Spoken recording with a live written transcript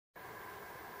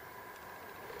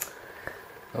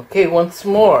Okay, once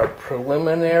more,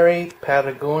 preliminary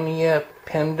Patagonia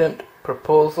Pendant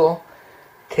proposal,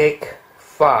 take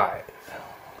 5.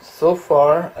 So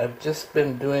far, I've just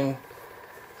been doing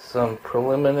some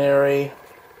preliminary,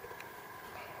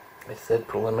 I said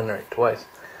preliminary twice,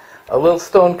 a little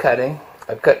stone cutting.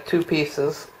 I've cut 2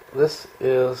 pieces. This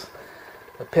is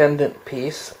a pendant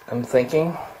piece, I'm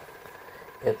thinking.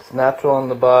 It's natural on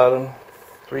the bottom,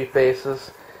 3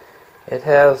 faces. It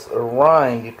has a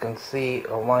rind. You can see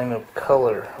a line of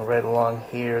color right along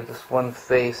here. This one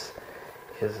face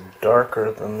is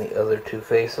darker than the other 2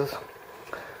 faces.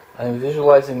 I'm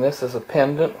visualizing this as a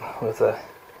pendant with a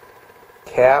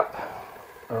cap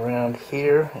around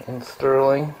here in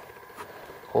sterling.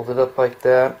 Hold it up like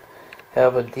that.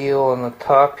 Have a deal on the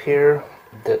top here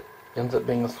that ends up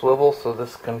being a swivel, so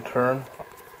this can turn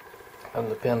on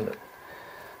the pendant.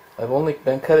 I've only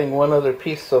been cutting one other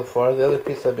piece so far. The other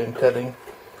piece I've been cutting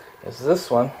is this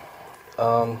one.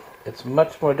 It's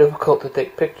much more difficult to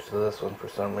take pictures of this one for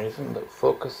some reason. The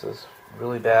focus is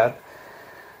really bad.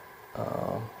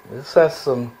 This has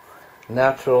some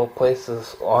natural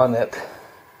places on it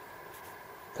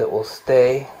that will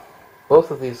stay.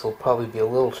 Both of these will probably be a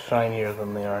little shinier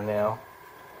than they are now.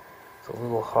 It's a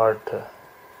little hard to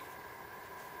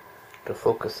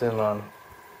focus in on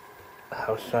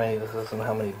how shiny this is and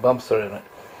how many bumps are in it.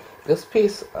 This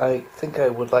piece I think I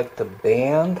would like to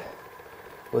band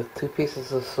with 2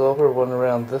 pieces of silver, one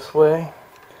around this way,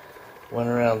 one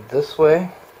around this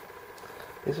way.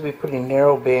 These would be pretty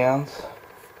narrow bands,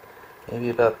 maybe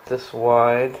about this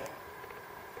wide,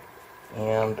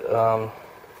 and go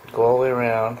all the way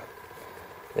around.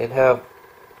 They'd have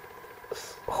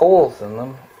holes in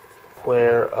them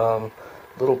where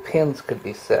little pins could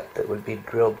be set that would be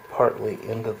drilled partly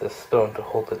into this stone to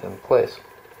hold it in place.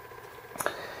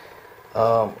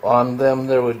 On them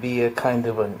there would be a kind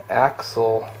of an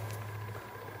axle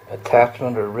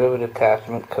attachment or rivet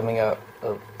attachment coming out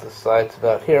of the sides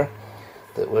about here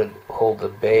that would hold a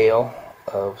bale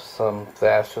of some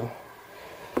fashion.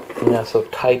 You know, so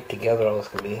tight together all this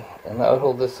could be. And that would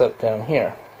hold this up down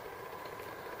here.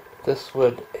 This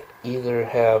would either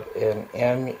have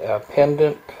a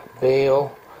pendant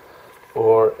bale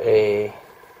or a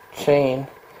chain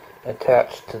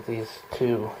attached to these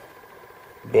 2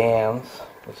 bands.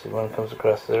 Let's see, one comes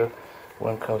across there,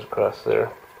 one comes across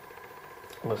there.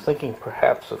 I was thinking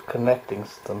perhaps of connecting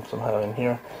them somehow in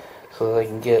here so that I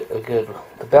can get a good,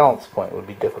 the balance point would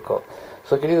be difficult.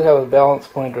 So I could either have a balance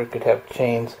point or it could have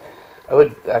chains. I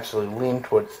would actually lean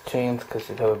towards chains because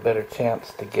you'd have a better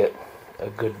chance to get a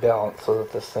good balance so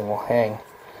that this thing will hang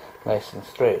nice and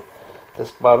straight.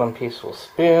 This bottom piece will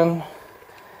spin,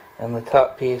 and the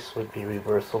top piece would be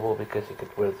reversible because you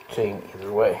could wear the chain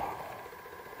either way.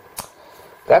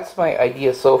 That's my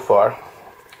idea so far.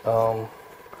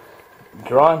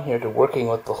 Drawn here to working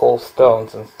with the whole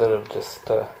stones instead of just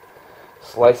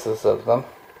slices of them.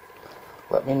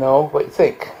 Let me know what you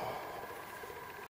think.